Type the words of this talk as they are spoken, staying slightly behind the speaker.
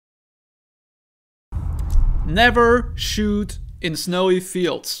Never shoot in snowy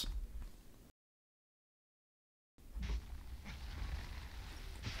fields.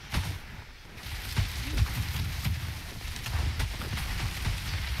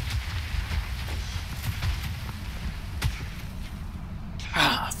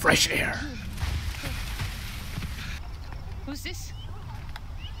 Ah, fresh air. Who's this?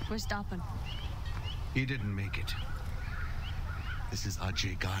 Where's Darpan? He didn't make it. This is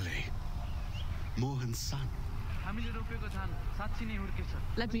Ajay Gale, Mohan's son.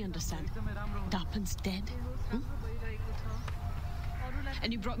 Let me understand. Darpan's dead? Hmm?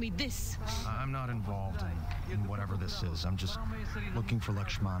 And you brought me this? I'm not involved in whatever this is. I'm just looking for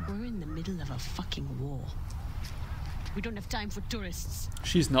Lakshmana. We're in the middle of a fucking war. We don't have time for tourists.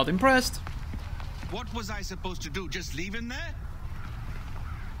 She's not impressed. What was I supposed to do? Just leave him there?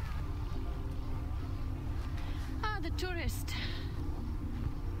 Ah, the tourist.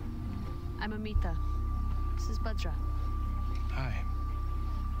 I'm Amita. This is Bhadra. Hi.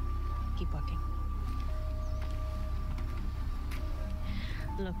 Keep working.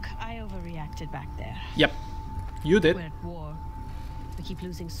 Look, I overreacted back there. Yep, you did. We're at war. We keep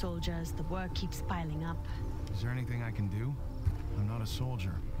losing soldiers. The work keeps piling up. Is there anything I can do? I'm not a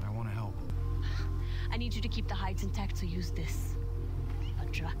soldier. I want to help. I need you to keep the hides intact, so use this.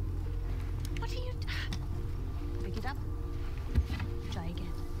 Bhadra. What are you... Pick it up. Try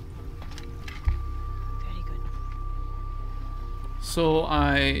again. Very good. So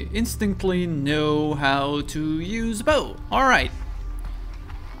I instinctively know how to use a bow. Alright.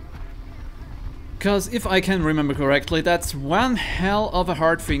 Because if I can remember correctly, that's one hell of a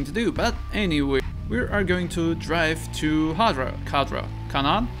hard thing to do. But anyway, we are going to drive to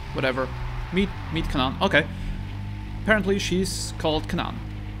Canaan? Whatever. Meet Canaan. Okay. Apparently she's called Canaan.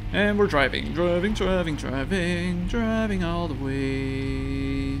 And we're driving all the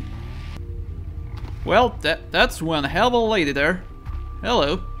way. Well, that's one hell of a lady there.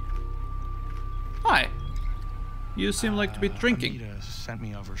 Hello. Hi. You seem like to be drinking. Anita sent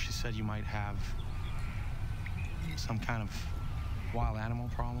me over. She said you might have some kind of wild animal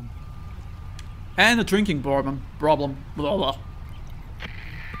problem. And a drinking problem. Blah, blah.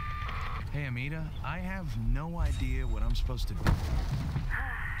 Hey, Amita, I have no idea what I'm supposed to do. Wolves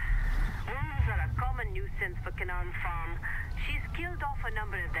are a common nuisance for Canaan Farm. She's killed off a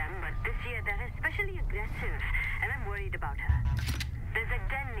number of them, but this year they're especially aggressive, and I'm worried about her. There's a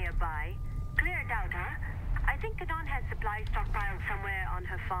den nearby. Clear it out, huh? I think Canaan has supplies stockpiled somewhere on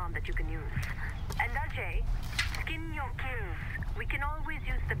her farm that you can use. And Ajay, skin your kills. We can always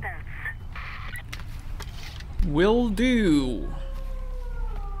use the pelts. Will do.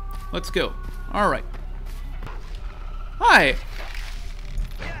 Let's go. Alright. Hi!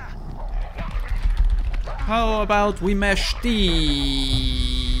 How about we mash tea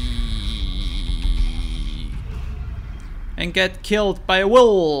and get killed by a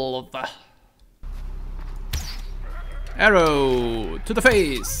wolf? Arrow to the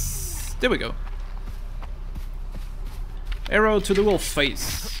face. There we go. Arrow to the wolf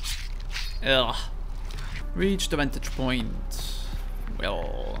face. Ugh. Reach the vantage point.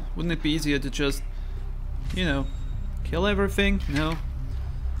 Well, wouldn't it be easier to just, you know, kill everything? No.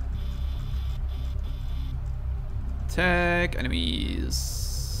 Attack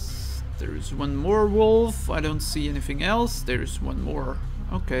enemies. There's one more wolf. I don't see anything else. There's one more.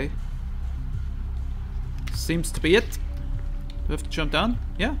 Okay. Seems to be it. Do I have to jump down?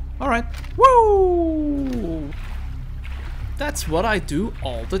 Yeah? Alright. Woo! That's what I do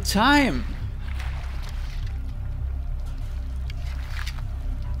all the time.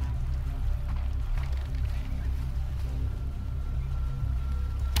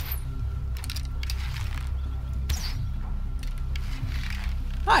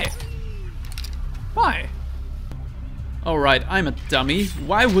 Hi. Bye. Alright, I'm a dummy.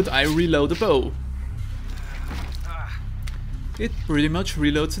 Why would I reload a bow? It pretty much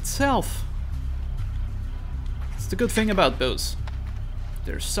reloads itself. It's the good thing about bows.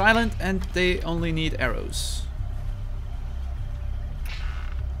 They're silent and they only need arrows.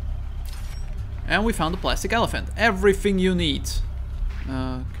 And we found a plastic elephant. Everything you need.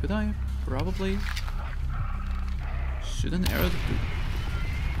 Could I? Probably. Should an arrow do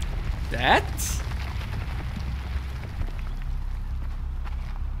that?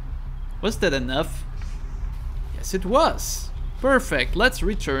 Was that enough? Yes, it was. Perfect. Let's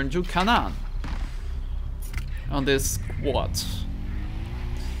return to Canaan. On this quad.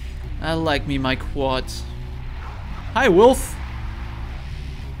 I like me my quad. Hi, wolf.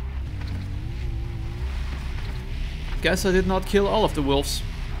 Guess I did not kill all of the wolves.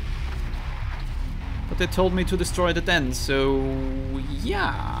 But they told me to destroy the den, so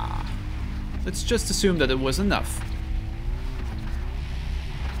yeah. Let's just assume that it was enough.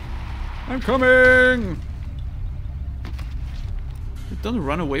 I'm coming! Don't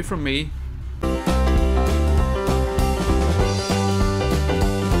run away from me.